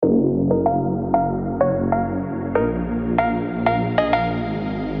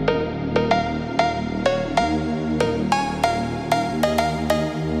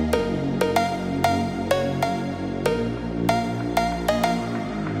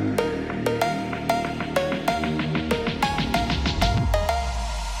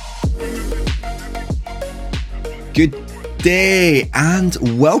Good day and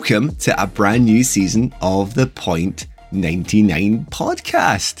welcome to a brand new season of the Point 99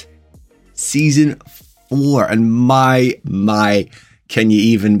 podcast. Season 4, and my, can you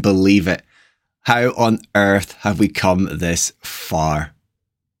even believe it? How on earth have we come this far?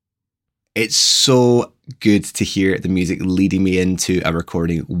 It's so good to hear the music leading me into a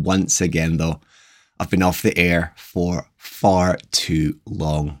recording once again, though. I've been off the air for far too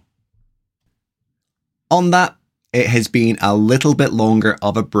long. On that, it has been a little bit longer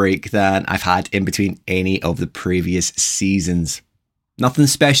of a break than I've had in between any of the previous seasons. Nothing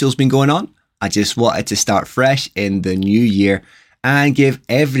special's been going on. I just wanted to start fresh in the new year and give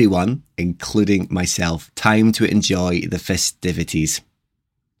everyone, including myself, time to enjoy the festivities.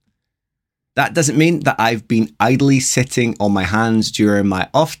 That doesn't mean that I've been idly sitting on my hands during my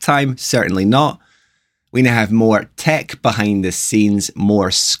off time, certainly not. We now have more tech behind the scenes,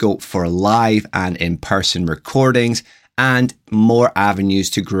 more scope for live and in-person recordings, and more avenues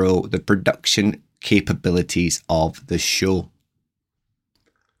to grow the production capabilities of the show.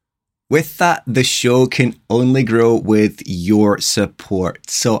 With that, the show can only grow with your support.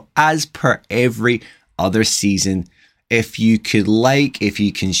 So as per every other season, if you could like, if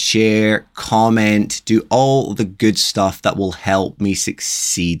you can share, comment, do all the good stuff that will help me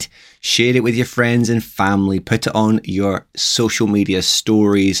succeed. Share it with your friends and family, put it on your social media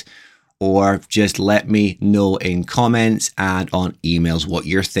stories, or just let me know in comments and on emails what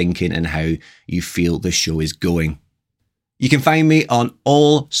you're thinking and how you feel the show is going. You can find me on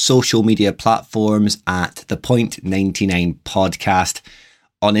all social media platforms at the Point 99 podcast,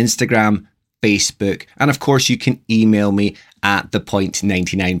 on Instagram, Facebook, and of course you can email me at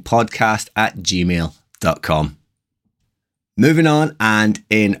thepoint99podcast@gmail.com. Moving on, and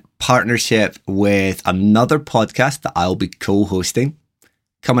in partnership with another podcast that I'll be co-hosting,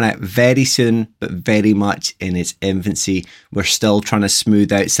 coming out very soon, but very much in its infancy. We're still trying to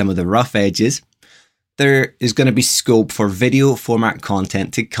smooth out some of the rough edges. There is going to be scope for video format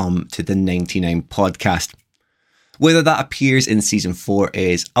content to come to the 99 podcast. Whether that appears in season 4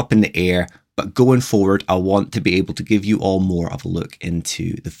 is up in the air, but going forward, I want to be able to give you all more of a look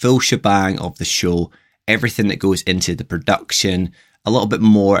into the full shebang of the show, everything that goes into the production, a little bit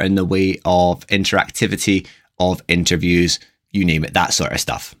more in the way of interactivity, of interviews, you name it, that sort of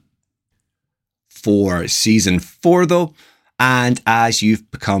stuff. For season 4 though, and as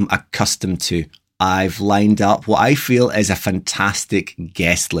you've become accustomed to, I've lined up what I feel is a fantastic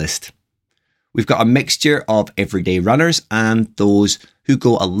guest list. We've got a mixture of everyday runners and those who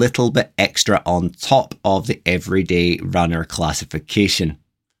go a little bit extra on top of the everyday runner classification.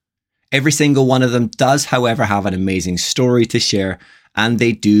 Every single one of them does, however, have an amazing story to share, and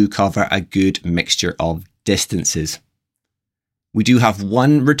they do cover a good mixture of distances. We do have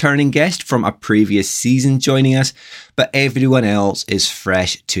one returning guest from a previous season joining us, but everyone else is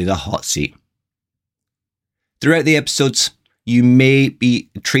fresh to the hot seat. Throughout the episodes, you may be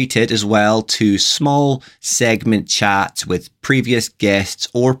treated as well to small segment chats with previous guests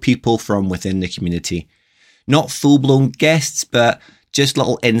or people from within the community. Not full-blown guests, but just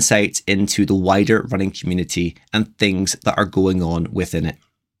little insights into the wider running community and things that are going on within it.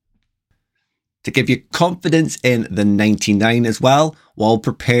 To give you confidence in the 99 as well, while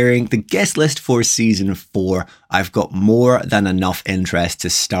preparing the guest list for season 4, I've got more than enough interest to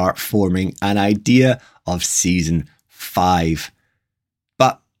start forming an idea of season 5.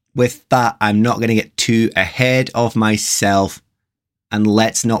 But with that, I'm not going to get too ahead of myself. And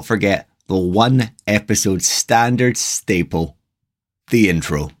let's not forget the one episode standard staple, the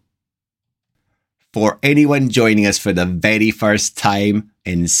intro. For anyone joining us for the very first time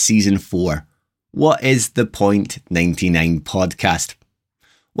in season 4, what is the Point 99 podcast?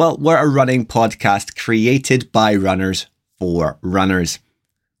 Well, we're a running podcast created by runners for runners.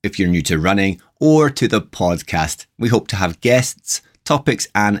 If you're new to running or to the podcast, we hope to have guests, topics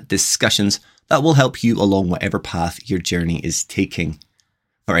and discussions that will help you along whatever path your journey is taking.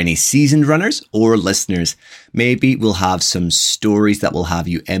 For any seasoned runners or listeners, maybe we'll have some stories that will have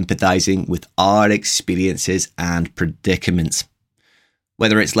you empathizing with our experiences and predicaments.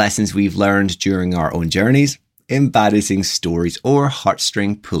 Whether it's lessons we've learned during our own journeys, embarrassing stories or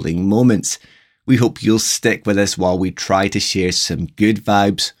heartstring pulling moments, we hope you'll stick with us while we try to share some good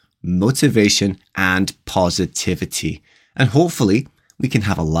vibes, motivation and positivity. And hopefully we can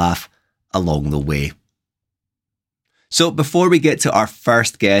have a laugh along the way. So before we get to our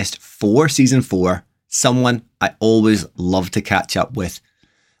first guest for season 4, someone I always love to catch up with,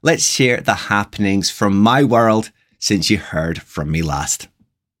 let's share the happenings from my world since you heard from me last.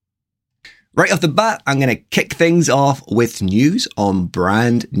 Right off the bat, I'm going to kick things off with news on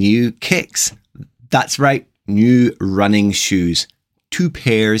brand new kicks. That's right, new running shoes. 2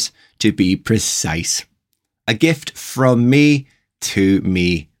 pairs to be precise. A gift from me to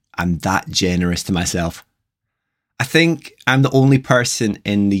me. I'm that generous to myself. I think I'm the only person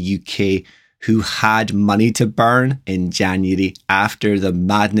in the UK who had money to burn in January after the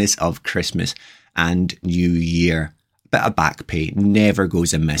madness of Christmas and New Year. Bit of back pay never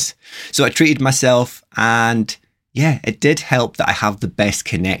goes amiss. So I treated myself, and yeah, it did help that I have the best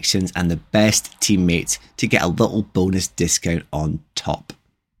connections and the best teammates to get a little bonus discount on top.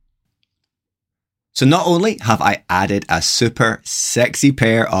 So not only have I added a super sexy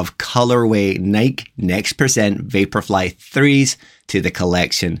pair of colorway Nike Next Percent Vaporfly 3s to the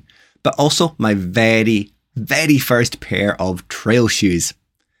collection, but also my very first pair of trail shoes.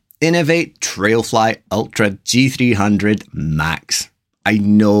 Innovate Trailfly Ultra G300 Max. I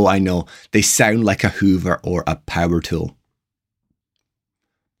know, they sound like a Hoover or a power tool.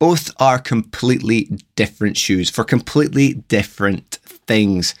 Both are completely different shoes for completely different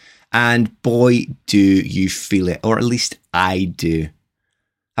things. And boy, do you feel it, or at least I do.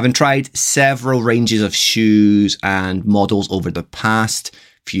 Having tried several ranges of shoes and models over the past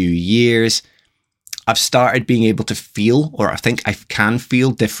few years, I've started being able to feel, or I think I can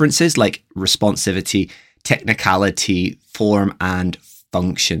feel differences like responsivity, technicality, form, and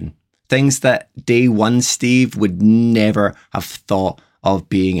function. Things that day one Steve would never have thought of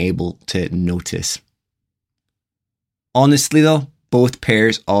being able to notice. Honestly though, both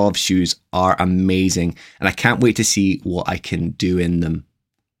pairs of shoes are amazing, and I can't wait to see what I can do in them.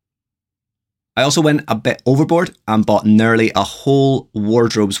 I also went a bit overboard and bought nearly a whole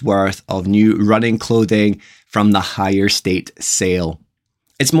wardrobe's worth of new running clothing from the Higher State sale.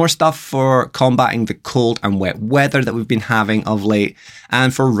 It's more stuff for combating the cold and wet weather that we've been having of late,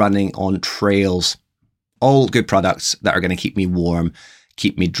 and for running on trails. All good products that are going to keep me warm,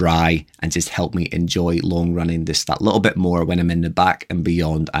 keep me dry, and just help me enjoy long running just that little bit more when I'm in the back and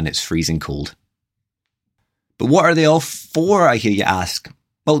beyond and it's freezing cold. But what are they all for, I hear you ask?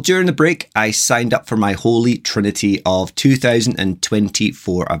 Well, during the break, I signed up for my holy trinity of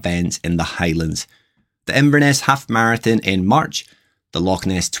 2024 events in the Highlands. The Inverness Half Marathon in March, the Loch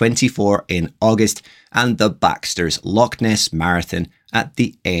Ness 24 in August, and the Baxter's Loch Ness Marathon at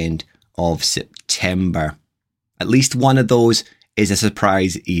the end of September. At least one of those is a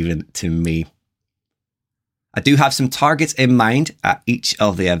surprise even to me. I do have some targets in mind at each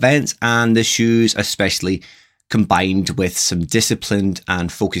of the events, and the shoes especially, combined with some disciplined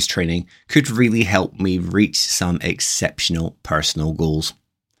and focused training, could really help me reach some exceptional personal goals.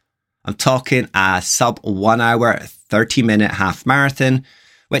 I'm talking a sub 1 hour, 30-minute half marathon,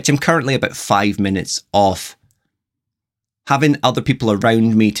 which I'm currently about 5 minutes off. Having other people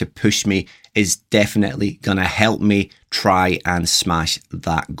around me to push me is definitely going to help me try and smash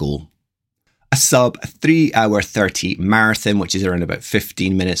that goal. A sub 3 hour 30 marathon, which is around about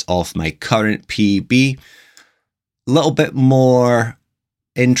 15 minutes off my current PB. A little bit more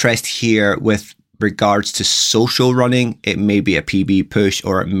interest here with regards to social running. It may be a PB push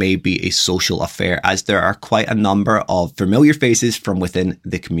or it may be a social affair, as there are quite a number of familiar faces from within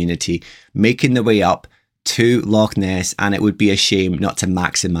the community making their way up to Loch Ness, and it would be a shame not to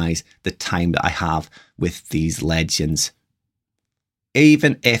maximise the time that I have with these legends.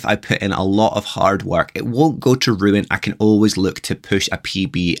 Even if I put in a lot of hard work, it won't go to ruin. I can always look to push a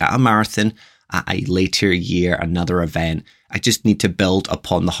PB at a marathon at a later year, another event. I just need to build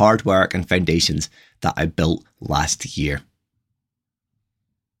upon the hard work and foundations that I built last year.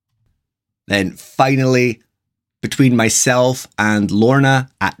 Then finally, between myself and Lorna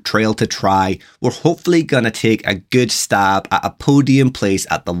at Trail to Try, we're hopefully going to take a good stab at a podium place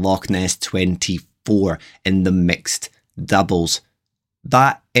at the Loch Ness 24 in the mixed doubles.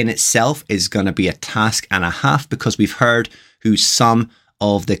 That in itself is going to be a task and a half, because we've heard who some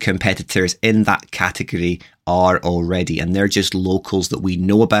of the competitors in that category are already, and they're just locals that we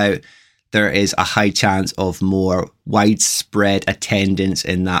know about. There is a high chance of more widespread attendance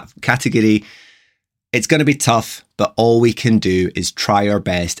in that category. It's going to be tough, but all we can do is try our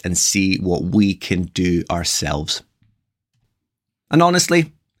best and see what we can do ourselves. And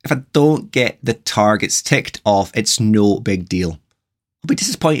honestly, if I don't get the targets ticked off, it's no big deal. I'll be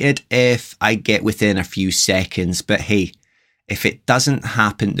disappointed if I get within a few seconds, but hey, if it doesn't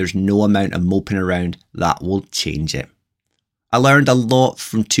happen, there's no amount of moping around that will change it. I learned a lot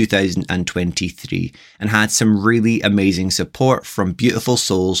from 2023 and had some really amazing support from beautiful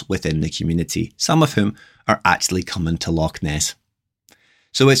souls within the community, some of whom are actually coming to Loch Ness.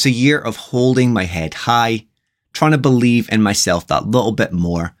 So it's a year of holding my head high, trying to believe in myself that little bit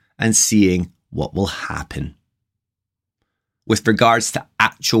more, and seeing what will happen. With regards to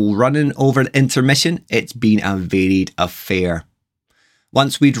actual running over the intermission, it's been a varied affair.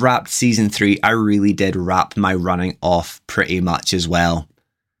 Once we'd wrapped season 3, I really did wrap my running off pretty much as well.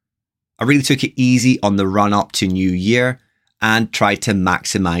 I really took it easy on the run up to New Year and tried to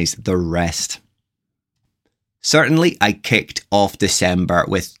maximise the rest. Certainly, I kicked off December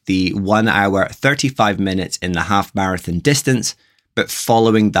with the 1 hour 35 minutes in the half marathon distance, but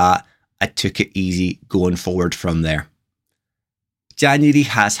following that, I took it easy going forward from there. January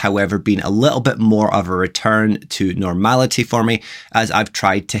has, however, been a little bit more of a return to normality for me, as I've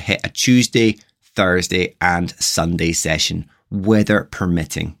tried to hit a Tuesday, Thursday and Sunday session, weather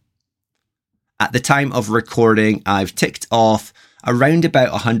permitting. At the time of recording, I've ticked off around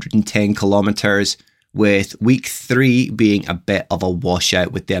about 110 kilometres, with week 3 being a bit of a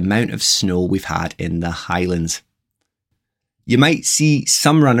washout with the amount of snow we've had in the Highlands. You might see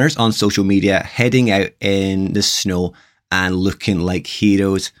some runners on social media heading out in the snow and looking like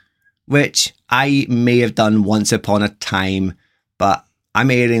heroes, which I may have done once upon a time, but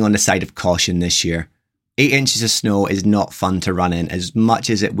I'm erring on the side of caution this year. 8 inches of snow is not fun to run in as much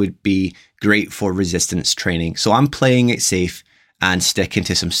as it would be great for resistance training, so I'm playing it safe and sticking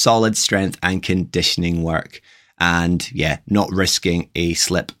to some solid strength and conditioning work. And not risking a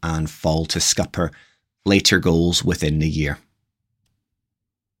slip and fall to scupper later goals within the year.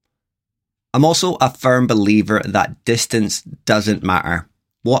 I'm also a firm believer that distance doesn't matter.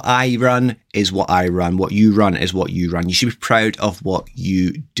 What I run is what I run. What you run is what you run. You should be proud of what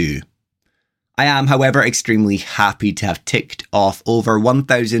you do. I am, however, extremely happy to have ticked off over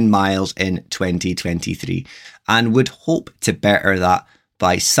 1,000 miles in 2023 and would hope to better that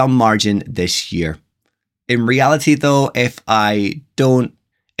by some margin this year. In reality, though, if I don't,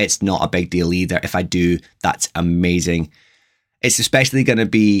 it's not a big deal either. If I do, that's amazing. It's especially going to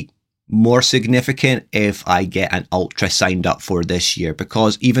be more significant if I get an ultra signed up for this year,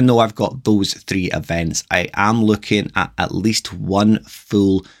 because even though I've got those 3 events, I am looking at least one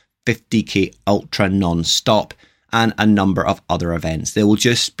full 50k ultra non-stop and a number of other events. They will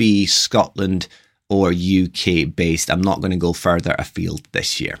just be Scotland or UK based. I'm not going to go further afield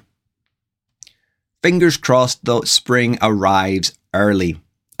this year. Fingers crossed though, spring arrives early.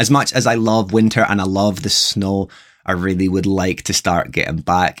 As much as I love winter and I love the snow, I really would like to start getting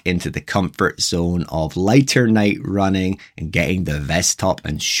back into the comfort zone of lighter night running and getting the vest top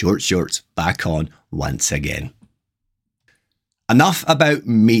and short shorts back on once again. Enough about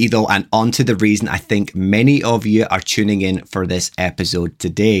me though, and on to the reason I think many of you are tuning in for this episode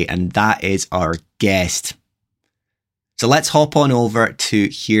today, and that is our guest. So let's hop on over to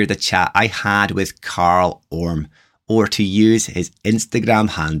hear the chat I had with Carl Orme, or to use his Instagram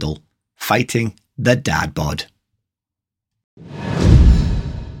handle, Fighting the Dad Bod.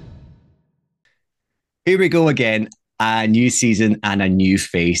 Here we go again, a new season and a new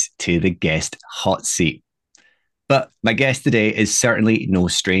face to the guest hot seat. But my guest today is certainly no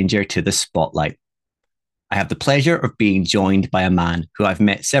stranger to the spotlight. I have the pleasure of being joined by a man who I've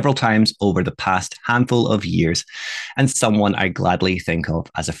met several times over the past handful of years, and someone I gladly think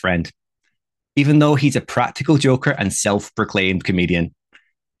of as a friend. Even though he's a practical joker and self-proclaimed comedian,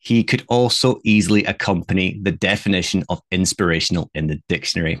 he could also easily accompany the definition of inspirational in the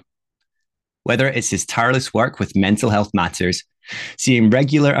dictionary. Whether it's his tireless work with mental health matters, seeing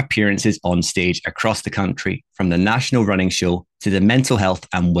regular appearances on stage across the country, from the National Running Show to the Mental Health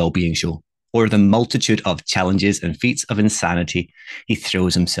and Wellbeing Show, or the multitude of challenges and feats of insanity he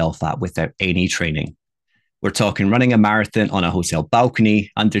throws himself at without any training. We're talking running a marathon on a hotel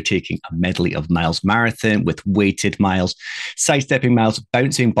balcony, undertaking a medley of miles marathon with weighted miles, sidestepping miles,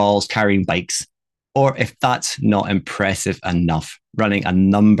 bouncing balls, carrying bikes, or if that's not impressive enough, running a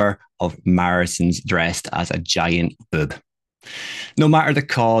number of marathons dressed as a giant boob. No matter the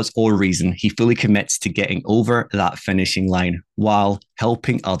cause or reason, he fully commits to getting over that finishing line while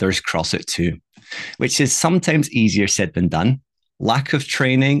helping others cross it too, which is sometimes easier said than done. Lack of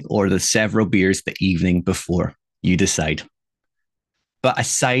training or the several beers the evening before, you decide. But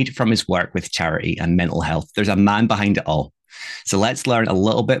aside from his work with charity and mental health, there's a man behind it all. So let's learn a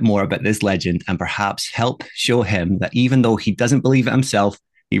little bit more about this legend and perhaps help show him that even though he doesn't believe it himself,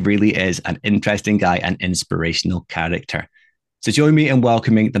 he really is an interesting guy and inspirational character. So join me in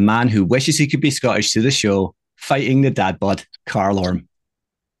welcoming the man who wishes he could be Scottish to the show, Fighting the Dad Bod, Carl Orme.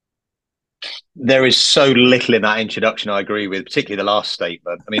 There is so little in that introduction I agree with, particularly the last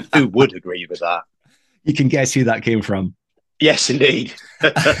statement. I mean, who would agree with that? You can guess who that came from. Yes, indeed.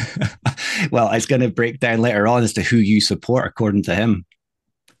 Well, it's going to break down later on as to who you support, according to him.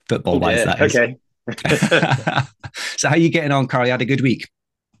 Football-wise, that is. Okay. So how are you getting on, Carl? You had a good week?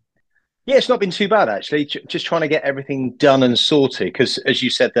 Yeah, it's not been too bad actually. Just trying to get everything done and sorted because, as you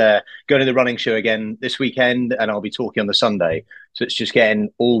said, there going to the running show again this weekend, and I'll be talking on the Sunday. So it's just getting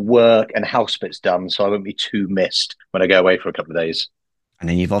all work and house bits done, so I won't be too missed when I go away for a couple of days. And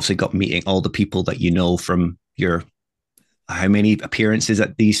then you've also got meeting all the people that you know from your how many appearances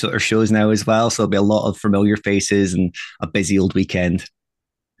at these sort of shows now as well. So there'll be a lot of familiar faces and a busy old weekend.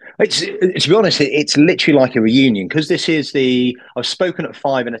 It's to be honest, it's literally like a reunion because this is the I've spoken at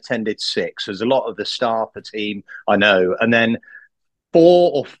five and attended six. There's a lot of the staff, the team I know, and then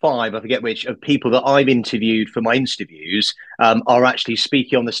four or five, I forget which, of people that I've interviewed for my interviews are actually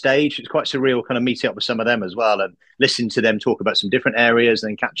speaking on the stage. It's quite surreal, kind of meeting up with some of them as well and listening to them talk about some different areas,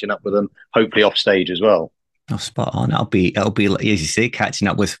 and then catching up with them, hopefully off stage as well. Oh, spot on. It'll be like, as you say, catching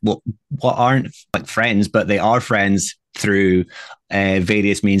up with what aren't like friends, but they are friends through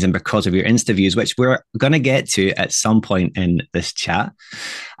various means and because of your interviews, which we're going to get to at some point in this chat.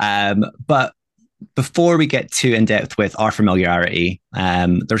 But before we get too in depth with our familiarity,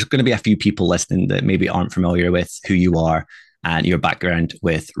 there's going to be a few people listening that maybe aren't familiar with who you are and your background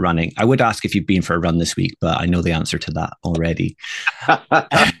with running. I would ask if you've been for a run this week, but I know the answer to that already.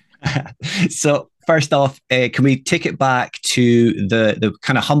 So first off, can we take it back to the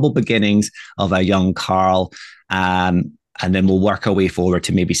kind of humble beginnings of a young Carl, and then we'll work our way forward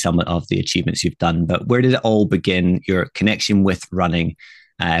to maybe some of the achievements you've done. But where did it all begin? Your connection with running?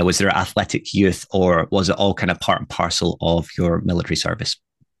 Was there athletic youth, or was it all kind of part and parcel of your military service?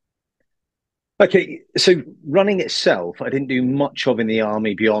 Okay, so running itself, I didn't do much of in the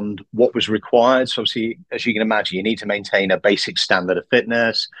army beyond what was required. So obviously, as you can imagine, you need to maintain a basic standard of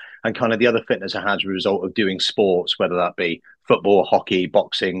fitness and kind of the other fitness I had as a result of doing sports, whether that be football, hockey,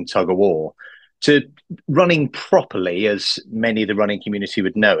 boxing, tug of war. To running properly, as many of the running community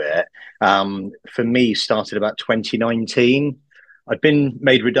would know it, for me started about 2019. I'd been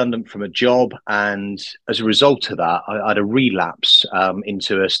made redundant from a job, and as a result of that, I had a relapse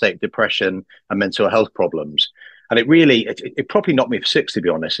into a state of depression and mental health problems. And it probably knocked me for six, to be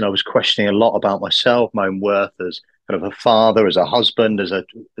honest. And I was questioning a lot about myself, my own worth as kind of a father, as a husband, as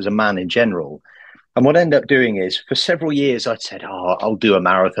a man in general. And what I ended up doing is, for several years, I'd said, "Oh, I'll do a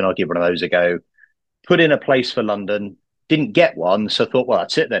marathon. I'll give one of those a go." Put in a place for London, didn't get one, so I thought, well,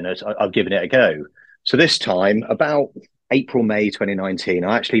 that's it then. I've given it a go. So this time, about April, May 2019,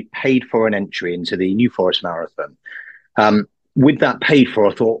 I actually paid for an entry into the New Forest Marathon. With that paid for,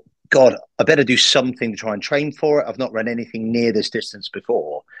 I thought, God, I better do something to try and train for it. I've not run anything near this distance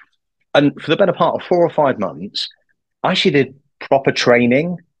before. And for the better part of 4 or 5 months, I actually did proper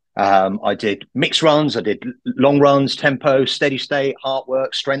training. I did mixed runs, I did long runs, tempo, steady state, heart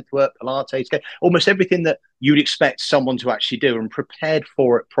work, strength work, Pilates, almost everything that you'd expect someone to actually do, and prepared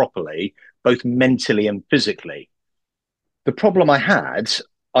for it properly, both mentally and physically. The problem I had,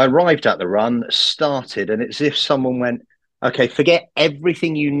 I arrived at the run, started, and it's as if someone went, okay, forget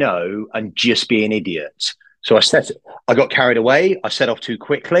everything you know and just be an idiot. So I got carried away. I set off too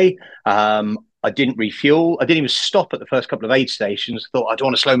quickly. I didn't refuel. I didn't even stop at the first couple of aid stations. Thought I don't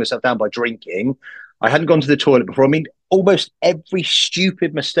want to slow myself down by drinking. I hadn't gone to the toilet before. I mean, almost every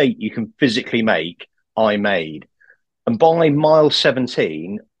stupid mistake you can physically make, I made. And by mile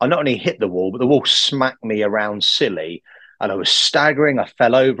 17, I not only hit the wall, but the wall smacked me around silly. And I was staggering. I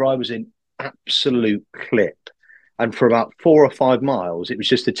fell over. I was in absolute clip. And for about 4 or 5 miles, it was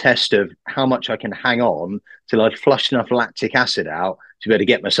just a test of how much I can hang on till I'd flushed enough lactic acid out to be able to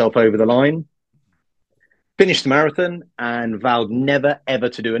get myself over the line. Finished the marathon and vowed never, ever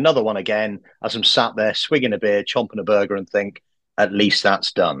to do another one again, as I'm sat there swigging a beer, chomping a burger, and think, at least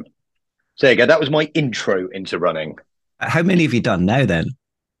that's done. So there you go. That was my intro into running. How many have you done now then?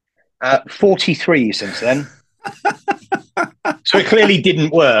 43 since then. So it clearly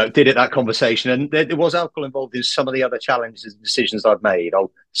didn't work, did it, that conversation? And there was alcohol involved in some of the other challenges and decisions I've made.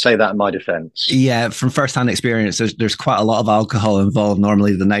 I'll say that in my defense. Yeah, from first-hand experience, there's quite a lot of alcohol involved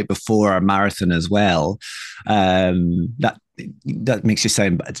normally the night before a marathon as well. That makes it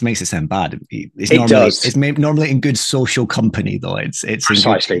sound bad. It does. It's normally in good social company though. It's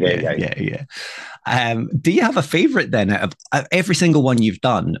precisely good, yeah. Do you have a favorite then out of every single one you've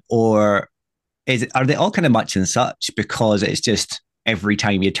done, or are they all kind of much and such because it's just every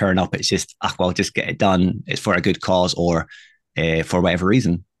time you turn up, it's just, well, just get it done. It's for a good cause or for whatever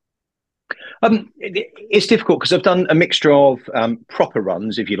reason. It's difficult because I've done a mixture of proper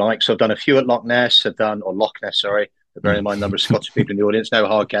runs, if you like. So I've done a few at Loch Ness. Loch Ness, sorry. Bearing in mind, number of Scottish people in the audience, no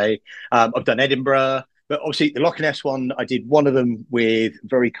hard K. I've done Edinburgh, But obviously, the Loch Ness one, I did one of them with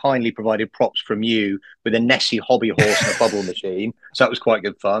very kindly provided props from you with a Nessie hobby horse and a bubble machine. So that was quite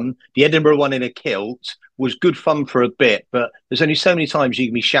good fun. The Edinburgh one in a kilt was good fun for a bit, but there's only so many times you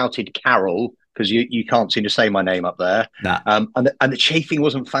can be shouted Carol because you can't seem to say my name up there. That And the chafing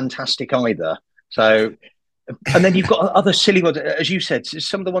wasn't fantastic either. So, and then you've got other silly ones, as you said,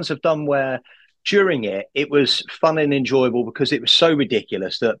 some of the ones I've done where during it was fun and enjoyable because it was so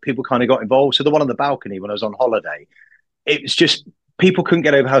ridiculous that people kind of got involved. So the one on the balcony when I was on holiday, it was just people couldn't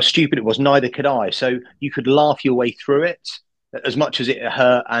get over how stupid it was. Neither could I. So you could laugh your way through it as much as it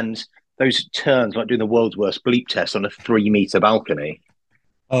hurt. And those turns, like doing the world's worst bleep test on a 3 meter balcony.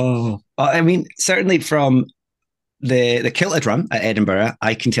 Oh, I mean, certainly from the kilted run at Edinburgh,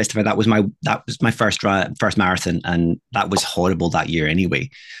 I can testify that was my first marathon, and that was horrible that year anyway.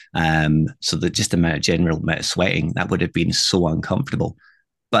 So the just general amount of sweating that would have been so uncomfortable.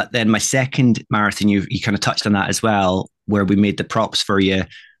 But then my second marathon, you kind of touched on that as well, where we made the props for you,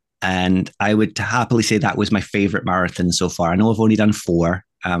 and I would happily say that was my favorite marathon so far. I know I've only done four.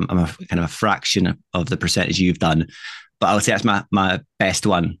 I'm a kind of a fraction of the percentage you've done, but I would say that's my best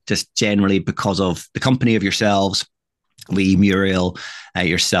one, just generally because of the company of yourselves, Lee, Muriel,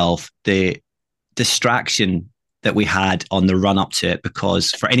 yourself, the distraction that we had on the run up to it. Because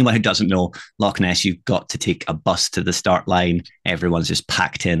for anyone who doesn't know, Loch Ness, you've got to take a bus to the start line. Everyone's just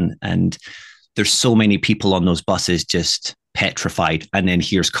packed in, and there's so many people on those buses just petrified. And then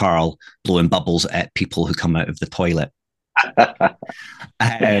here's Carl blowing bubbles at people who come out of the toilet.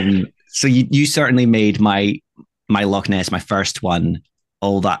 So you certainly made my Loch Ness, my first one,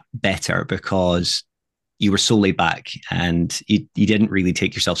 all that better because you were so laid back and you didn't really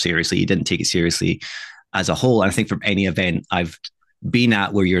take yourself seriously. You didn't take it seriously as a whole. And I think from any event I've been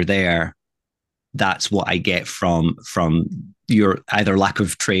at where you're there, that's what I get from your either lack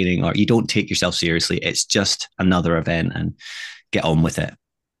of training or you don't take yourself seriously. It's just another event and get on with it.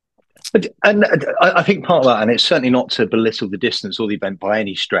 And I think part of that, and it's certainly not to belittle the distance or the event by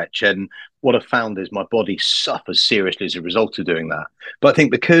any stretch. And what I've found is my body suffers seriously as a result of doing that. But I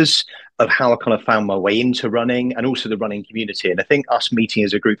think because of how I kind of found my way into running and also the running community, and I think us meeting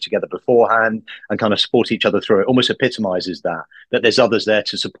as a group together beforehand and kind of support each other through it almost epitomizes that there's others there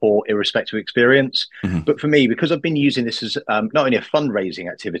to support irrespective of experience. Mm-hmm. But for me, because I've been using this as not only a fundraising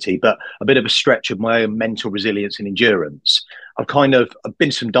activity, but a bit of a stretch of my own mental resilience and endurance, I've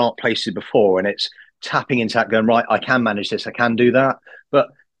been some dark places before, and it's tapping into that, going, right, I can manage this, I can do that. But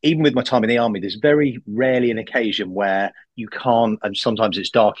even with my time in the army, there's very rarely an occasion where you can't, and sometimes it's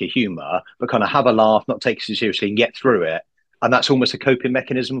darker humor, but kind of have a laugh, not take it seriously and get through it. And that's almost a coping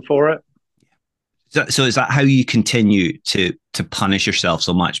mechanism for it. So is that how you continue to punish yourself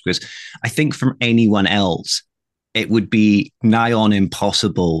so much? Because I think from anyone else, it would be nigh on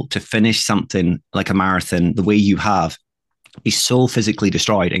impossible to finish something like a marathon the way you have, be so physically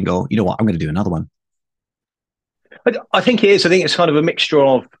destroyed and go, you know what, I'm going to do another one. I think it is. I think it's kind of a mixture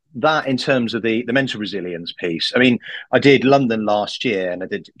of that in terms of the mental resilience piece. I mean, I did London last year and I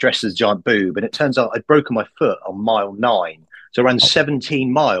did Dressed as a Giant Boob, and it turns out I'd broken my foot on mile 9. So I ran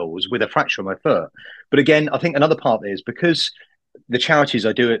 17 miles with a fracture on my foot. But again, I think another part is because the charities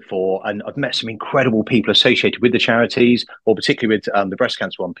I do it for, and I've met some incredible people associated with the charities, or particularly with the breast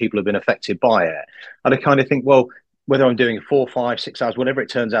cancer one, people have been affected by it. And I kind of think, well, whether I'm doing 4, 5, 6 hours, whatever it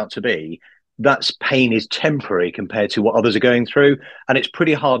turns out to be, that's pain is temporary compared to what others are going through. And it's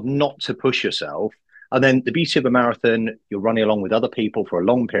pretty hard not to push yourself. And then the beauty of a marathon, you're running along with other people for a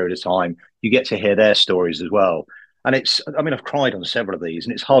long period of time. You get to hear their stories as well. And I've cried on several of these,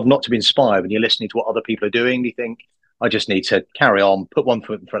 and it's hard not to be inspired when you're listening to what other people are doing. You think, I just need to carry on, put one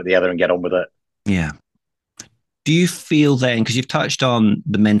foot in front of the other and get on with it. Yeah. Do you feel then, because you've touched on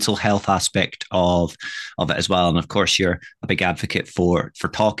the mental health aspect of it as well, and of course you're a big advocate for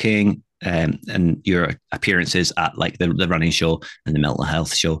talking and your appearances at like the running show and the mental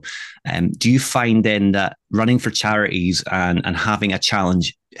health show. Do you find then that running for charities and having a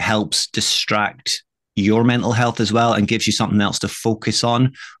challenge helps distract your mental health as well and gives you something else to focus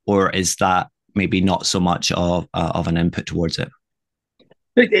on, or is that maybe not so much of an input towards it?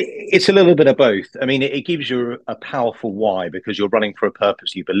 It's a little bit of both. I mean, it gives you a powerful why because you're running for a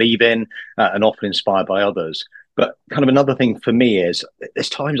purpose you believe in and often inspired by others. But kind of another thing for me is there's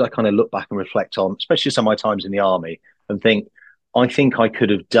times I kind of look back and reflect on, especially some of my times in the army, and think I could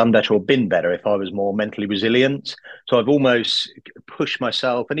have done better or been better if I was more mentally resilient. So I've almost pushed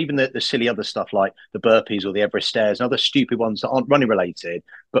myself, and even the silly other stuff like the burpees or the Everest stairs and other stupid ones that aren't running related,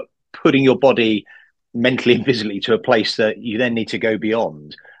 but putting your body mentally and physically to a place that you then need to go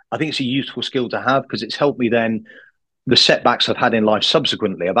beyond. I think it's a useful skill to have because it's helped me then. The setbacks I've had in life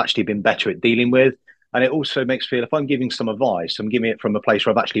subsequently, I've actually been better at dealing with. And it also makes me feel if I'm giving some advice, I'm giving it from a place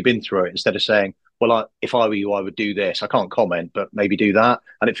where I've actually been through it instead of saying, well, if I were you, I would do this. I can't comment, but maybe do that.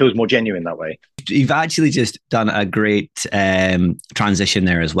 And it feels more genuine that way. You've actually just done a great transition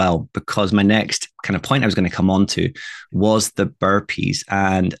there as well, because my next kind of point I was going to come on to was the burpees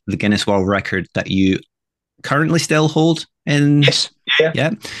and the Guinness World Record that you currently still hold in. Yes. Yeah.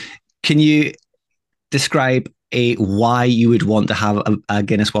 Yeah. Can you describe why you would want to have a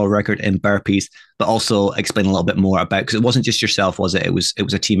Guinness World Record in burpees, but also explain a little bit more about, because it wasn't just yourself, was it? It was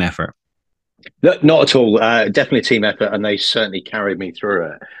a team effort. No, not at all. Definitely a team effort, and they certainly carried me through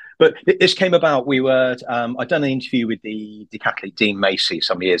it. But this came about. I'd done an interview with the decathlete Dean Macy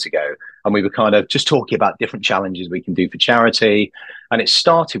some years ago, and we were kind of just talking about different challenges we can do for charity. And it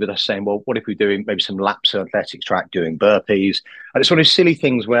started with us saying, well, what if we're doing maybe some laps of athletics track, doing burpees? And it's one of those silly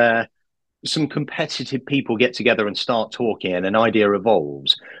things where some competitive people get together and start talking and an idea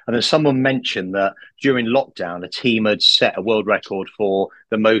evolves. And then someone mentioned that during lockdown, a team had set a world record for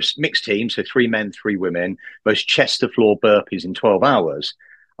the most mixed team, so 3 men, 3 women, most chest to floor burpees in 12 hours.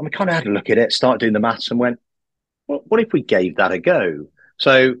 And we kind of had a look at it, started doing the maths and went, well, what if we gave that a go?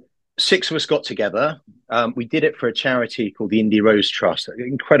 So 6 of us got together. We did it for a charity called the Indy Rose Trust, an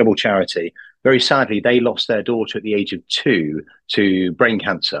incredible charity. Very sadly, they lost their daughter at the age of 2 to brain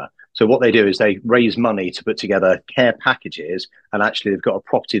cancer. So what they do is they raise money to put together care packages, and actually they've got a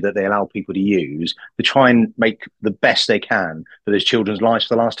property that they allow people to use to try and make the best they can for those children's lives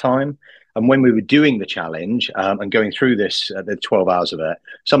for the last time. And when we were doing the challenge and going through this, the 12 hours of it,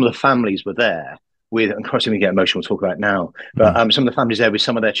 some of the families were there with, and crossing, we get emotional, we'll talk about it now, but some of the families there with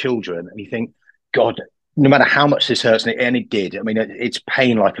some of their children, and you think, God, no matter how much this hurts, and it did, I mean, it's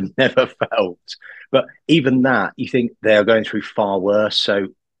pain like I've never felt. But even that, you think they're going through far worse. So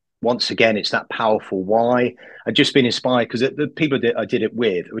once again, it's that powerful why. I've just been inspired because the people that I did it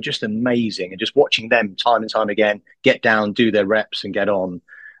with were just amazing, and just watching them time and time again get down, do their reps, and get on.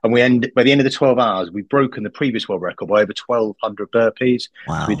 And by the end of the 12 hours, we've broken the previous world record by over 1,200 burpees.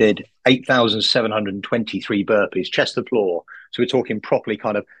 Wow. So we did 8,723 burpees, chest to floor. So we're talking properly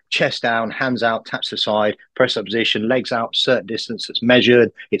kind of chest down, hands out, taps to the side, press up position, legs out, certain distance that's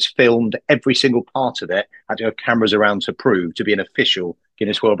measured. It's filmed. Every single part of it had to have cameras around to prove to be an official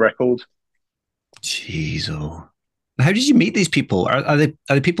Guinness World Record. Jeez, oh. How did you meet these people? Are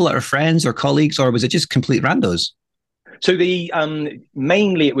they people that are friends or colleagues, or was it just complete randos? So the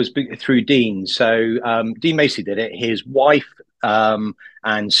mainly it was through Dean. So Dean Macy did it. His wife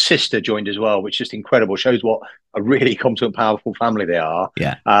and sister joined as well, which is just incredible. Shows what a really competent, powerful family they are.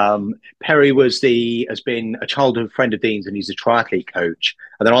 Yeah. Perry has been a childhood friend of Dean's, and he's a triathlete coach.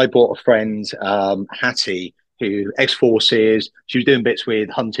 And then I brought a friend, Hattie, who ex-forces. She was doing bits with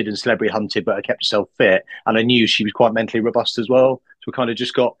Hunted and Celebrity Hunted, but I kept herself fit, and I knew she was quite mentally robust as well. So we kind of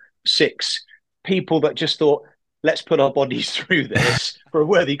just got 6 people that just thought, let's put our bodies through this for a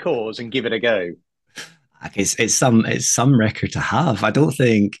worthy cause and give it a go. It's some record to have. I don't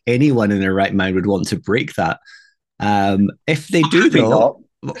think anyone in their right mind would want to break that. If they do, though,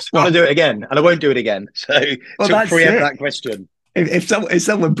 I'm going to do it again, and I won't do it again. So to preempt that question. If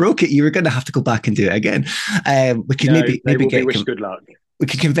someone broke it, you were going to have to go back and do it again. We can maybe wish good luck. We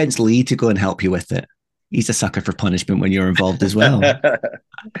could convince Lee to go and help you with it. He's a sucker for punishment when you're involved as well.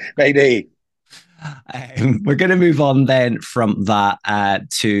 Maybe. We're going to move on then from that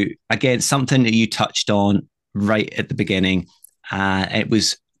to, again, something that you touched on right at the beginning. It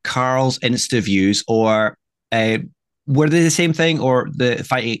was Carl's Insta views, or were they the same thing, or the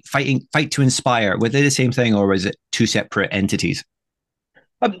Fight to Inspire? Were they the same thing, or was it 2 separate entities?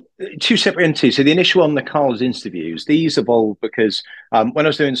 2 separate entities. So the initial one, the Carl's interviews, these evolved because when I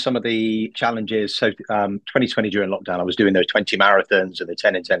was doing some of the challenges, so 2020 during lockdown, I was doing those 20 marathons and the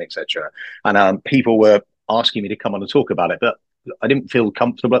 10 and 10, etc. And people were asking me to come on and talk about it, but I didn't feel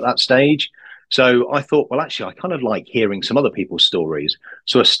comfortable at that stage. So I thought, well, actually, I kind of like hearing some other people's stories.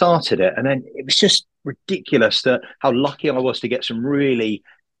 So I started it, and then it was just ridiculous how lucky I was to get some really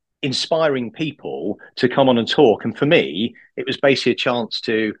inspiring people to come on and talk. And for me, it was basically a chance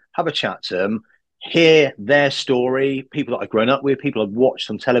to have a chat to them, hear their story, people that I've grown up with, people I've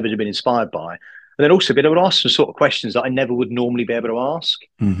watched on television, been inspired by, and then also be able to ask some sort of questions that I never would normally be able to ask.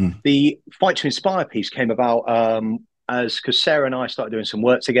 Mm-hmm. The Fight to Inspire piece came about because Sarah and I started doing some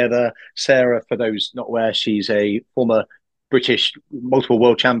work together. Sarah, for those not aware, she's a former British multiple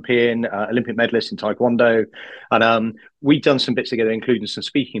world champion, Olympic medalist in Taekwondo. And we'd done some bits together, including some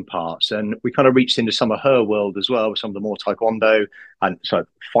speaking parts. And we kind of reached into some of her world as well, with some of the more Taekwondo and sort of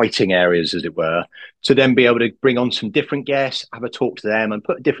fighting areas, as it were, to then be able to bring on some different guests, have a talk to them and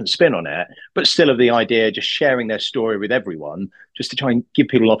put a different spin on it, but still of the idea, just sharing their story with everyone, just to try and give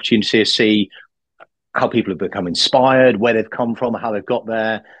people an opportunity to see how people have become inspired, where they've come from, how they've got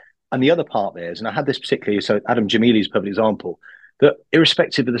there. And the other part there is, and I had this particularly, so Adam Jamili is a perfect example, that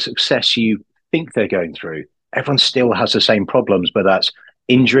irrespective of the success you think they're going through, everyone still has the same problems, whether that's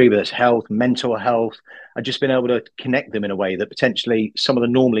injury, whether it's health, mental health. I've just been able to connect them in a way that potentially some of the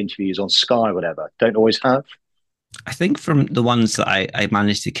normal interviews on Sky or whatever don't always have. I think from the ones that I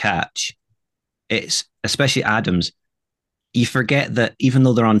managed to catch, it's especially Adams, you forget that even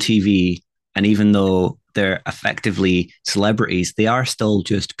though they're on TV and even though they're effectively celebrities, they are still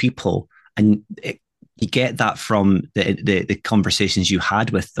just people. And you get that from the conversations you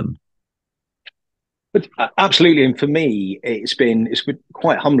had with them. But absolutely, and for me, it's been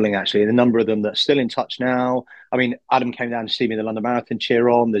quite humbling actually. The number of them that are still in touch now. I mean, Adam came down to see me in the London Marathon cheer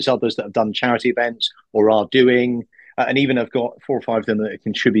on. There's others that have done charity events or are doing, and even I've got 4 or 5 of them that are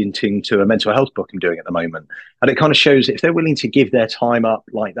contributing to a mental health book I'm doing at the moment. And it kind of shows if they're willing to give their time up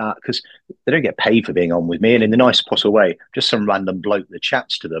like that, because they don't get paid for being on with me, and in the nicest possible way, just some random bloke that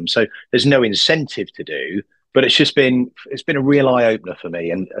chats to them. So there's no incentive to do, but it's been a real eye opener for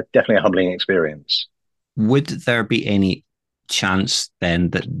me, and definitely a humbling experience. Would there be any chance then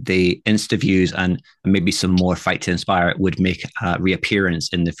that the interviews and maybe some more Fight to Inspire would make a reappearance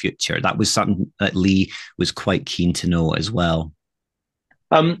in the future? That was something that Lee was quite keen to know as well.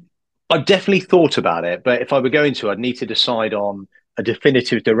 Um, I've definitely thought about it, but if I were going to, I'd need to decide on a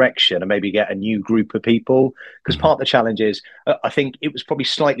definitive direction and maybe get a new group of people. Because Mhm. part of the challenge is, I think it was probably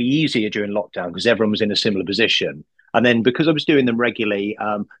slightly easier during lockdown because everyone was in a similar position. And then because I was doing them regularly,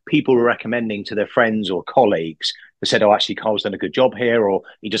 people were recommending to their friends or colleagues that said, "Oh, actually, Carl's done a good job here," or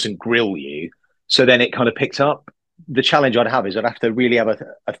 "He doesn't grill you." So then it kind of picked up. The challenge I'd have is I'd have to really have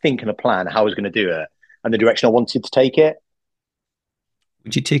a think and a plan how I was going to do it and the direction I wanted to take it.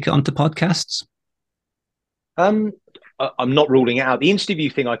 Would you take it onto podcasts? Um, I'm not ruling it out. The interview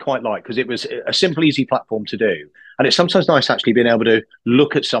thing I quite like because it was a simple, easy platform to do. And it's sometimes nice actually being able to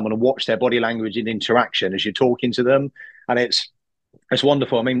look at someone and watch their body language in interaction as you're talking to them. And it's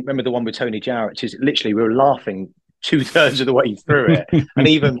wonderful. I mean, remember the one with Tony Jarrett? Is literally we were laughing 2/3 of the way through it, and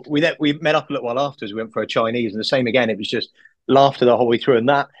even we met up a little while afterwards. We went for a Chinese, and the same again. It was just laughter the whole way through, and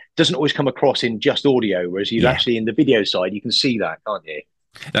that doesn't always come across in just audio. Whereas you Yeah. actually in the video side, you can see that, can't you?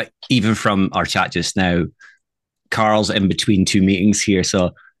 Like, even from our chat just now, Carl's in between two meetings here.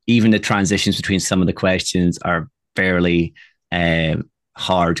 So even the transitions between some of the questions are fairly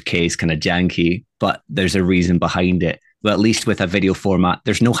hard case, kind of janky, but there's a reason behind it. Well, at least with a video format,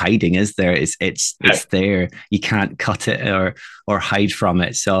 there's no hiding, is there? It's there. You can't cut it or hide from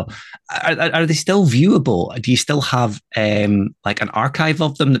it. So, are they still viewable? Do you still have like an archive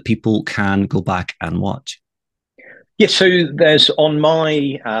of them that people can go back and watch? Yeah, so there's on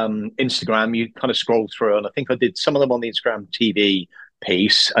my Instagram, you kind of scroll through, and I think I did some of them on the Instagram TV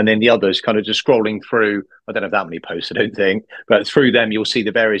piece, and then the others kind of just scrolling through. I don't have that many posts, I don't think, but through them, you'll see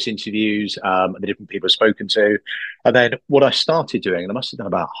the various interviews, the different people I've spoken to. And then what I started doing, and I must have done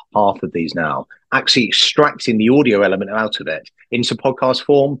about half of these now, actually extracting the audio element out of it into podcast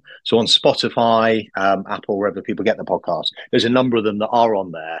form. So on Spotify, Apple, wherever people get the podcast, there's a number of them that are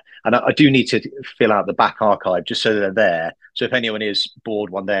on there. And I do need to fill out the back archive just so they're there. So if anyone is bored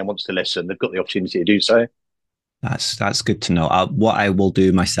one day and wants to listen, they've got the opportunity to do so. That's good to know. What I will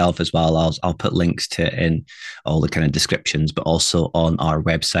do myself as well, I'll put links to it in all the kind of descriptions, but also on our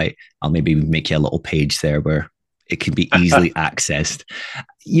website, I'll maybe make you a little page there where it can be easily accessed.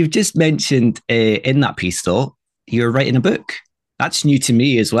 You've just mentioned in that piece, though, you're writing a book. That's new to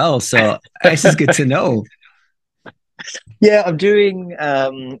me as well. So this is good to know. Yeah, I'm doing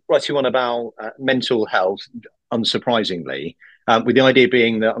writing one about mental health, unsurprisingly, with the idea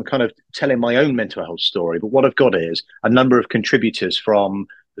being that I'm kind of telling my own mental health story. But what I've got is a number of contributors from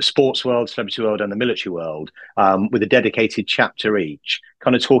the sports world, celebrity world, and the military world, with a dedicated chapter each,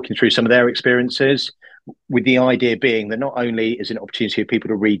 kind of talking through some of their experiences. With the idea being that not only is it an opportunity for people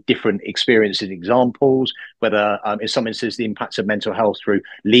to read different experiences and examples, whether in some instances the impacts of mental health through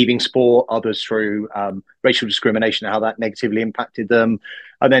leaving sport, others through racial discrimination, how that negatively impacted them,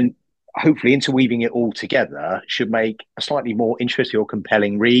 and then hopefully interweaving it all together should make a slightly more interesting or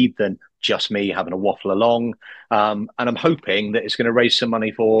compelling read than just me having a waffle along. And I'm hoping that it's going to raise some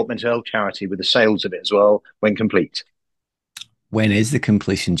money for mental health charity with the sales of it as well when complete. When is the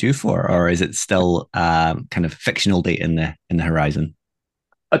completion due for, or is it still kind of fictional date in the horizon?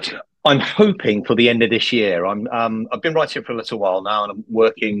 I'm hoping for the end of this year. I've been writing it for a little while now, and I'm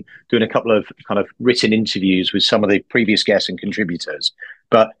working, doing a couple of kind of written interviews with some of the previous guests and contributors.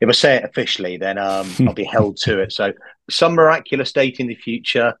 But if I say it officially, then I'll be held to it. So some miraculous date in the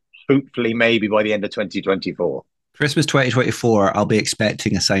future, hopefully maybe by the end of 2024. Christmas 2024, I'll be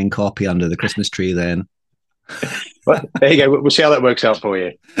expecting a signed copy under the Christmas tree then. But there you go. We'll see how that works out for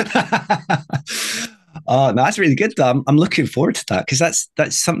you. Oh, no, that's really good. I'm looking forward to that because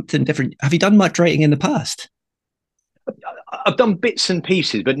that's something different. Have you done much writing in the past? I've done bits and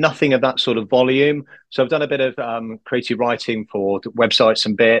pieces, but nothing of that sort of volume. So I've done a bit of creative writing for websites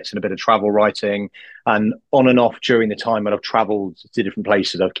and bits, and a bit of travel writing, and on and off during the time when I've travelled to different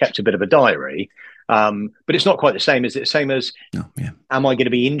places. I've kept a bit of a diary, but it's not quite the same. Is it the same as? No, yeah. Am I going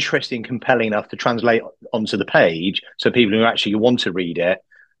to be interesting, compelling enough to translate onto the page so people who actually want to read it?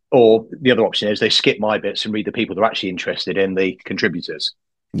 Or the other option is they skip my bits and read the people that are actually interested in the contributors.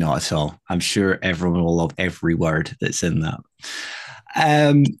 Not at all. I'm sure everyone will love every word that's in that.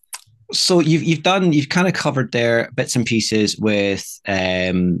 Um, so you've kind of covered there bits and pieces with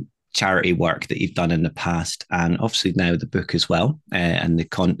charity work that you've done in the past, and obviously now the book as well, and the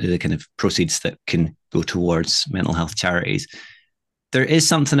kind of proceeds that can go towards mental health charities. There is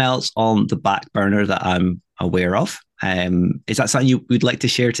something else on the back burner that I'm aware of. Is that something you would like to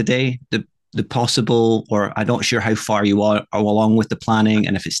share today? The possible, or I'm not sure how far you are along with the planning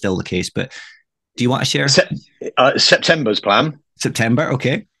and if it's still the case, but do you want to share? September's plan. September,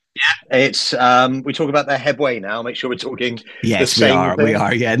 okay. It's we talk about the headway now. Make sure we're talking the Yes, same thing. we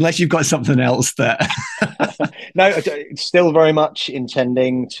are. Yeah, unless you've got something else that. No, it's still very much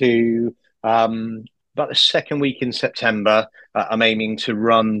intending to about the second week in September. I'm aiming to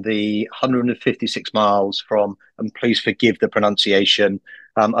run the 156 miles from, and please forgive the pronunciation.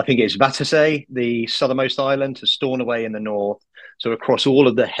 I think it's Vatersay, the southernmost island, to Stornoway in the north. So across all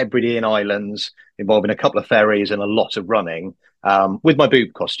of the Hebridean islands, involving a couple of ferries and a lot of running, with my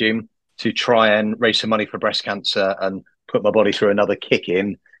boob costume to try and raise some money for breast cancer and put my body through another kick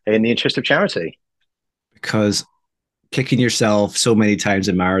in the interest of charity. Because kicking yourself so many times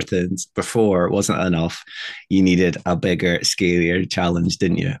in marathons before wasn't enough. You needed a bigger, scarier challenge,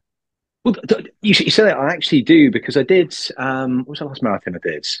 didn't you? Well, you said that. I actually do, because I did. What was the last marathon I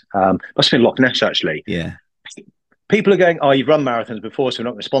did? Must have been Loch Ness, actually. Yeah. People are going, "Oh, you've run marathons before, so we're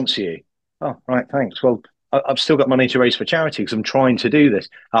not going to sponsor you." Oh, right, thanks. Well, I've still got money to raise for charity because I'm trying to do this.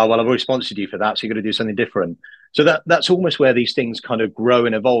 Oh, well, I've already sponsored you for that, so you've got to do something different. So that's almost where these things kind of grow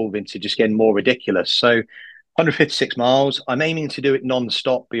and evolve into just getting more ridiculous. So 156 miles. I'm aiming to do it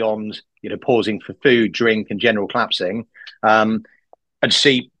non-stop beyond, pausing for food, drink, and general collapsing, and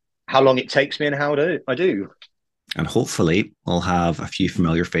see how long it takes me and how I do. And hopefully we'll have a few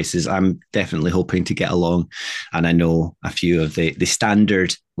familiar faces. I'm definitely hoping to get along. And I know a few of the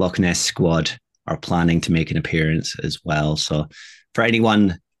standard Loch Ness squad are planning to make an appearance as well. So for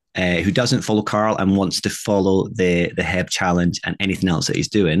anyone who doesn't follow Carl and wants to follow the Heb Challenge and anything else that he's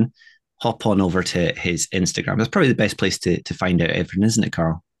doing, hop on over to his Instagram. That's probably the best place to find out everything, isn't it,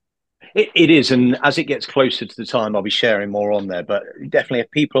 Carl? It is, and as it gets closer to the time, I'll be sharing more on there. But definitely,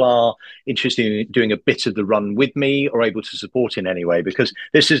 if people are interested in doing a bit of the run with me or able to support in any way, because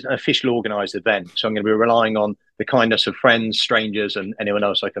this is an official organised event, so I'm going to be relying on the kindness of friends, strangers, and anyone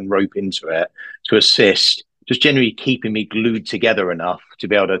else I can rope into it to assist, just generally keeping me glued together enough to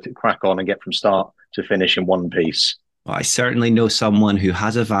be able to crack on and get from start to finish in one piece. Well, I certainly know someone who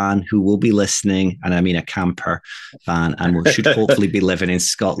has a van who will be listening, and I mean a camper van, and should hopefully be living in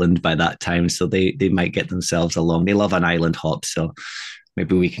Scotland by that time. So they might get themselves along. They love an island hop, so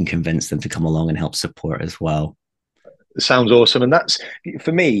maybe we can convince them to come along and help support as well. Sounds awesome. And that's,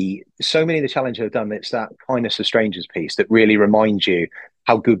 for me, so many of the challenges I've done, it's that kindness of strangers piece that really reminds you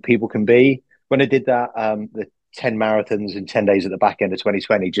how good people can be. When I did that, the 10 marathons in 10 days at the back end of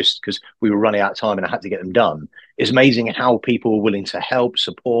 2020, just because we were running out of time and I had to get them done. It's amazing how people were willing to help,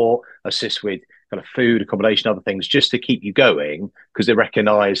 support, assist with kind of food, accommodation, other things, just to keep you going, because they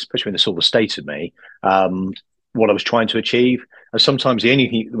recognize, especially in the sort of state of me, what I was trying to achieve. And sometimes the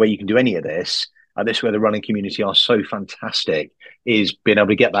only way you can do any of this, and this is where the running community are so fantastic, is being able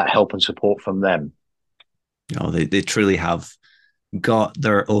to get that help and support from them. They truly have got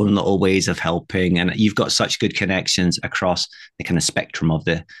their own little ways of helping, and you've got such good connections across the kind of spectrum of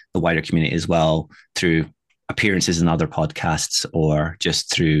the wider community as well, through appearances in other podcasts or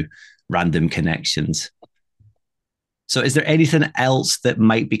just through random connections. So is there anything else that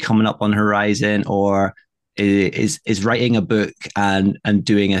might be coming up on horizon, or is writing a book and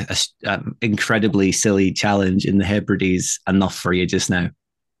doing a incredibly silly challenge in the Hebrides enough for you just now?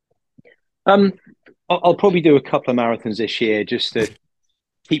 I'll probably do a couple of marathons this year just to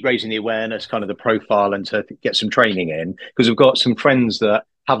keep raising the awareness, kind of the profile, and to get some training in, because I've got some friends that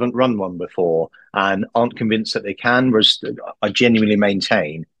haven't run one before and aren't convinced that they can, whereas I genuinely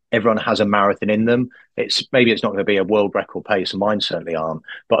maintain everyone has a marathon in them. Maybe it's not going to be a world record pace, and mine certainly aren't.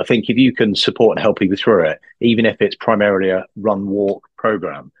 But I think if you can support and help people through it, even if it's primarily a run walk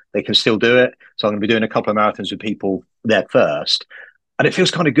program, they can still do it. So I'm going to be doing a couple of marathons with people there first, and it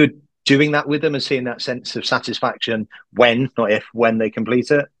feels kind of good doing that with them and seeing that sense of satisfaction when, not if, when they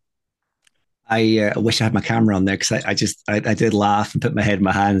complete it. I wish I had my camera on there because I did laugh and put my head in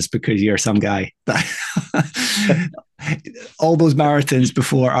my hands because you're some guy. All those marathons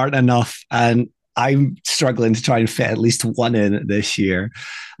before aren't enough, and I'm struggling to try and fit at least one in this year.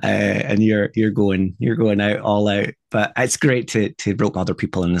 And you're going out all out. But it's great to rope other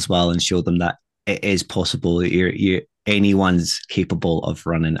people in as well and show them that it is possible that anyone's capable of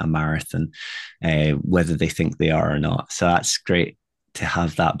running a marathon, whether they think they are or not. So that's great to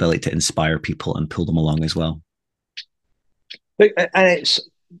have that ability to inspire people and pull them along as well. And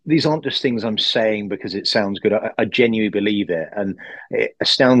these aren't just things I'm saying because it sounds good. I genuinely believe it. And it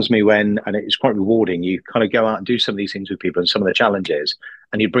astounds me when, and it's quite rewarding, you kind of go out and do some of these things with people and some of the challenges,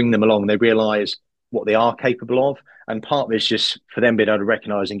 and you bring them along and they realize what they are capable of. And part of it is just for them being able to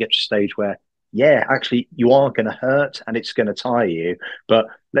recognize and get to a stage where, yeah, actually, you are going to hurt and it's going to tire you, but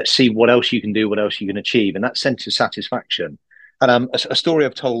let's see what else you can do, what else you can achieve. And that sense of satisfaction. And a story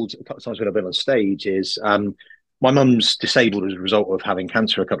I've told a couple of times when I've been on stage is my mum's disabled as a result of having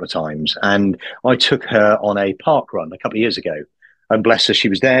cancer a couple of times. And I took her on a park run a couple of years ago. And bless her, she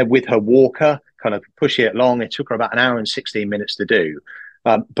was there with her walker, kind of pushing it along. It took her about an hour and 16 minutes to do.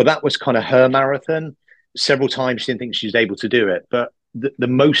 But that was kind of her marathon. Several times she didn't think she was able to do it. But the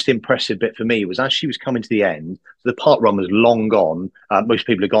most impressive bit for me was as she was coming to the end, the park run was long gone. Most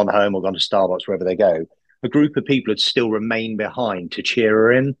people had gone home or gone to Starbucks, wherever they go. A group of people had still remained behind to cheer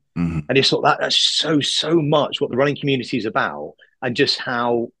her in. Mm-hmm. And it's thought that's so much what the running community is about and just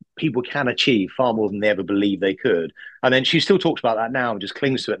how people can achieve far more than they ever believed they could. And then she still talks about that now and just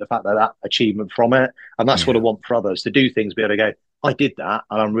clings to it, the fact that achievement from it. And that's what I want for others, to do things, be able to go, I did that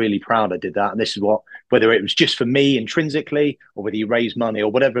and I'm really proud I did that. And this is what, whether it was just for me intrinsically or whether you raise money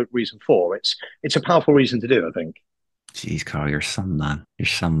or whatever reason for, it's a powerful reason to do, I think. Jeez, Carl, you're some man. You're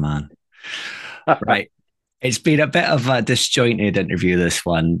some man. Right. It's been a bit of a disjointed interview, this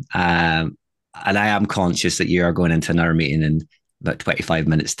one. And I am conscious that you are going into another meeting in about 25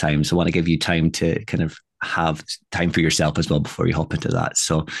 minutes time. So I want to give you time to kind of have time for yourself as well before you hop into that.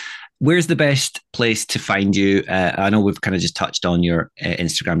 So where's the best place to find you? I know we've kind of just touched on your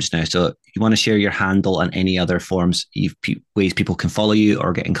Instagram just now. So you want to share your handle and any other forms, ways people can follow you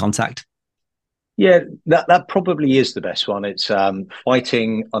or get in contact? Yeah, that probably is the best one. It's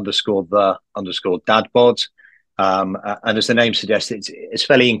fighting_the_dad bod. And as the name suggests, it's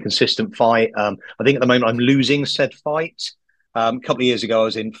fairly inconsistent fight. I think at the moment I'm losing said fight. A couple of years ago, I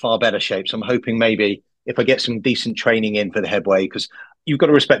was in far better shape. So I'm hoping maybe if I get some decent training in for the headway, because you've got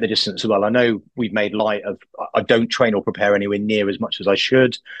to respect the distance as well. I know we've made light of I don't train or prepare anywhere near as much as I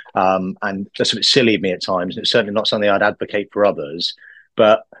should. And that's a bit silly of me at times. And it's certainly not something I'd advocate for others.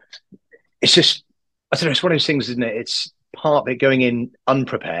 But it's just, I don't know, it's one of those things, isn't it? It's part of it going in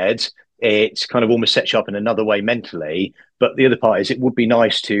unprepared. It's kind of almost sets you up in another way mentally. But the other part is it would be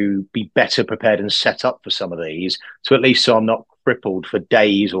nice to be better prepared and set up for some of these. So at least so I'm not crippled for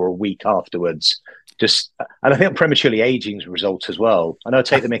days or a week afterwards. And I think prematurely aging's a result as well. I know I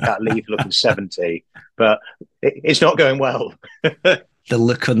take the mick out Lee for looking 70, but it's not going well. The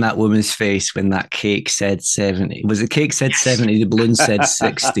look on that woman's face when that cake said 70. Was the cake said 70? The balloon said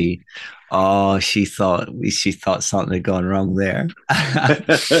 60. Oh, she thought something had gone wrong there.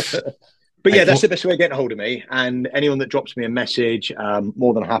 But yeah, that's the best way of getting a hold of me. And anyone that drops me a message,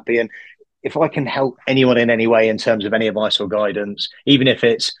 more than happy. And if I can help anyone in any way in terms of any advice or guidance, even if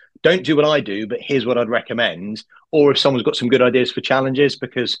it's don't do what I do, but here's what I'd recommend, or if someone's got some good ideas for challenges,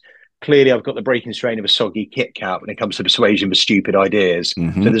 because clearly I've got the breaking strain of a soggy Kit Kat when it comes to persuasion with stupid ideas.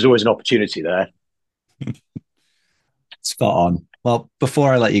 Mm-hmm. So there's always an opportunity there. Spot on. Well,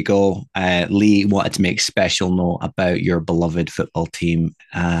 before I let you go, Lee wanted to make special note about your beloved football team.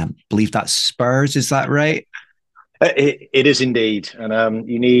 Believe that's Spurs, is that right? It is indeed. And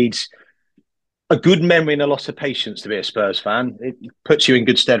you need a good memory and a lot of patience to be a Spurs fan. It puts you in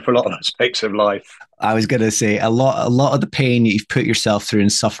good stead for a lot of aspects of life. I was going to say a lot of the pain you've put yourself through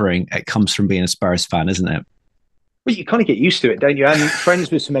and suffering, it comes from being a Spurs fan, isn't it? Well, you kind of get used to it, don't you? And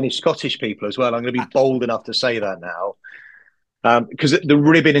friends with so many Scottish people as well. I'm going to be bold enough to say that now. Because the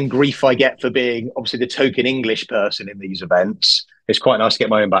ribbon and grief I get for being obviously the token English person in these events, it's quite nice to get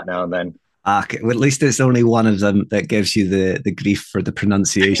my own back now and then. Okay. Well, at least it's only one of them that gives you the grief for the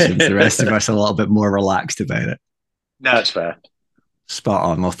pronunciations. The rest of us are a little bit more relaxed about it. No, that's fair. Spot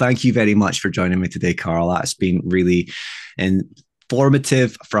on. Well, thank you very much for joining me today, Carl. That's been really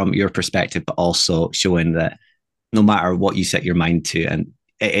informative from your perspective, but also showing that no matter what you set your mind to, and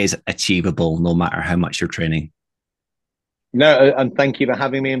it is achievable no matter how much you're training. No, and thank you for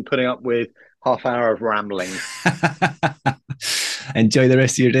having me and putting up with half hour of rambling. Enjoy the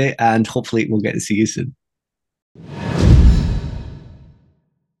rest of your day, and hopefully we'll get to see you soon.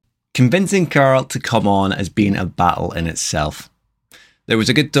 Convincing Carl to come on has been a battle in itself. There was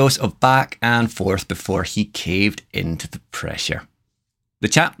a good dose of back and forth before he caved into the pressure. The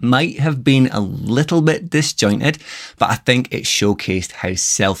chat might have been a little bit disjointed, but I think it showcased how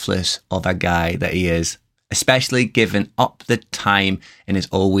selfless of a guy that he is, especially given up the time in his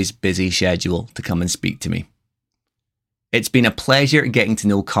always busy schedule to come and speak to me. It's been a pleasure getting to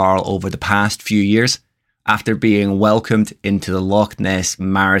know Carl over the past few years, after being welcomed into the Loch Ness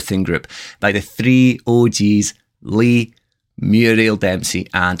Marathon group by the three OGs, Lee, Muriel Dempsey,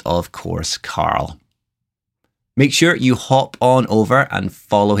 and of course, Carl. Make sure you hop on over and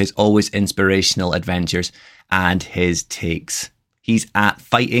follow his always inspirational adventures and his takes. He's at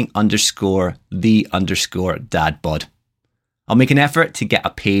fighting_the_dadbod. I'll make an effort to get a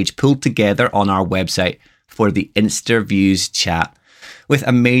page pulled together on our website for the Insta-Views chat with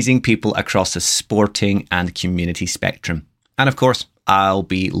amazing people across the sporting and community spectrum. And of course, I'll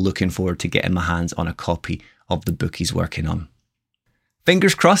be looking forward to getting my hands on a copy of the book he's working on.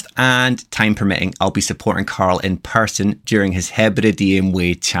 Fingers crossed, and time permitting, I'll be supporting Carl in person during his Hebridean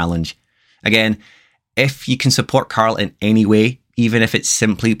Way challenge. Again, if you can support Carl in any way, even if it's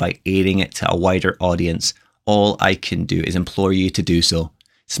simply by aiding it to a wider audience, all I can do is implore you to do so.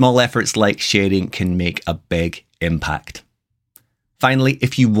 Small efforts like sharing can make a big impact. Finally,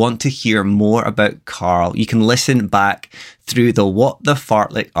 if you want to hear more about Carl, you can listen back through the What the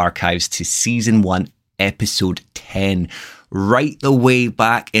Fartlek archives to Season 1, Episode 10, right the way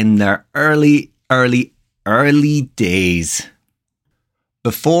back in their early days.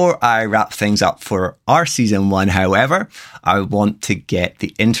 Before I wrap things up for our Season 1, however, I want to get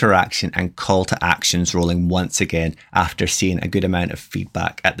the interaction and call to actions rolling once again after seeing a good amount of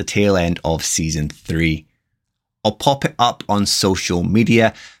feedback at the tail end of Season 3. I'll pop it up on social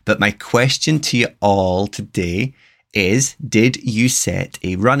media, but my question to you all today is, did you set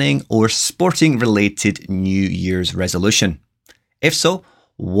a running or sporting related New Year's resolution? If so,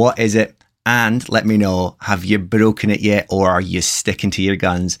 what is it? And let me know, have you broken it yet, or are you sticking to your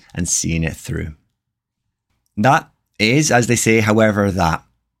guns and seeing it through? That is, as they say, however, that.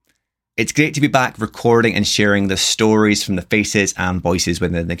 It's great to be back recording and sharing the stories from the faces and voices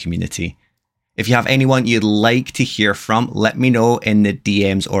within the community. If you have anyone you'd like to hear from, let me know in the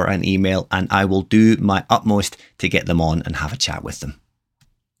DMs or an email, and I will do my utmost to get them on and have a chat with them.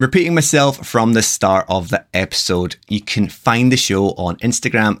 Repeating myself from the start of the episode, you can find the show on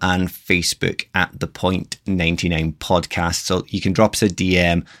Instagram and Facebook at the Point 99 Podcast, so you can drop us a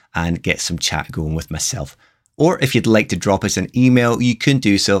DM and get some chat going with myself. Or if you'd like to drop us an email, you can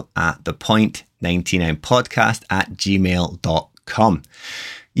do so at thepoint99podcast@gmail.com.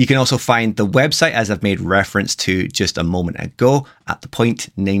 You can also find the website, as I've made reference to just a moment ago, at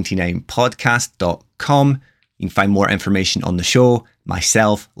thepoint99podcast.com. You can find more information on the show,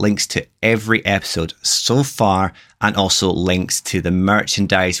 myself, links to every episode so far, and also links to the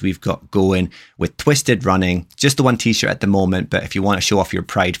merchandise we've got going with Twisted Running. Just the one t-shirt at the moment, but if you want to show off your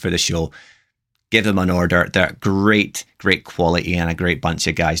pride for the show, give them an order. They're great quality and a great bunch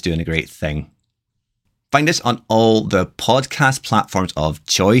of guys doing a great thing. Find us on all the podcast platforms of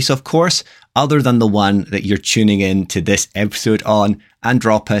choice, of course, other than the one that you're tuning in to this episode on, and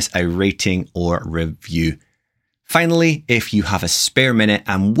drop us a rating or review. Finally, if you have a spare minute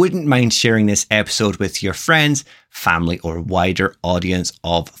and wouldn't mind sharing this episode with your friends, family, or wider audience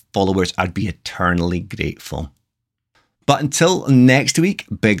of followers, I'd be eternally grateful. But until next week,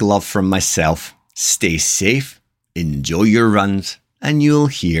 big love from myself. Stay safe, enjoy your runs, and you'll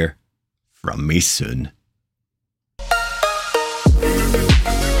hear from me soon.